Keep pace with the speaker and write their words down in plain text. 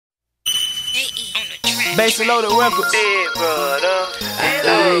Bass and loaded records. Big brother,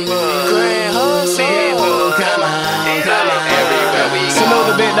 Grand hustle. Come on. Everywhere we go. Salute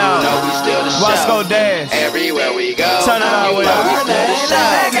the big dog. No, we still the show. Roscoe Dash. Everywhere we go. Turn it all the way up. We still the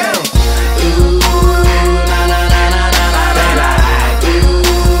show. Ooh, na na na na na na. They like, ooh,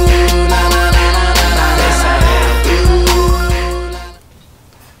 na na na na na na. They say, ooh.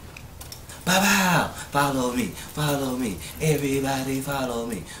 Bow, follow me, follow me. Everybody follow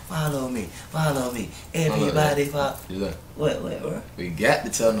me, follow me, follow me. Everybody follow. Look, What? we got to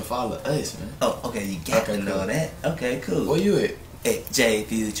tell them to follow us, man. Oh, okay, you got to know cool. that. Okay, cool. Where you at? Hey,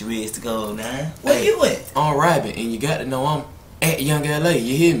 J.Futuristic now. Where Hey, you at? I'm rapping, and you got to know I'm at Yung L.A.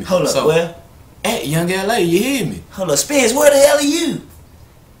 You hear me? Hold up, So, where? at Yung L.A. You hear me? Hold up, Spinz, where the hell are you?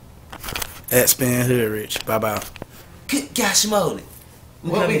 At Spinz Hoodrich. Bye-bye. Good gosh moly.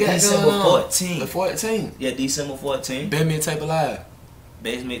 What we got December going on? 14th. The 14th. Yeah, December 14th. Best mixtape alive.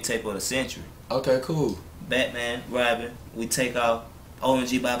 Best mixtape of the century. Okay, cool. Batman, Robin, we take off.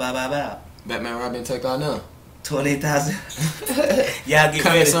 OMG, bye. Batman Robin take on now. 20,000. Y'all get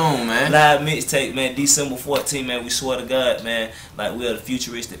Coming ready. soon, man. Live mixtape, man. December 14th, man. We swear to God, man. Like, we are the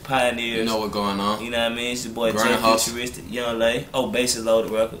futuristic pioneers. You know what's going on. You know what I mean? It's your boy Grand J.Futuristic, Yung L.A. Oh, Bass and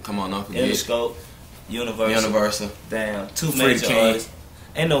Loaded record. Come on, don't forget. Interscope, Universal. Damn, two Free major King. artists.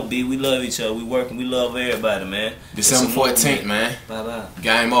 Ain't no B. We love each other. We working. We love everybody, man. December It's a movement. 14th, man. Bye.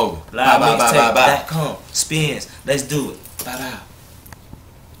 Game over. Bye. Spinz. Let's do it. Bye.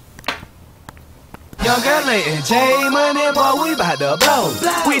 Yung L.A. and J Money, boy, we bout to blow.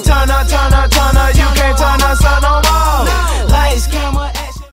 We turn up, you can't turn us up no more. Lights, camera.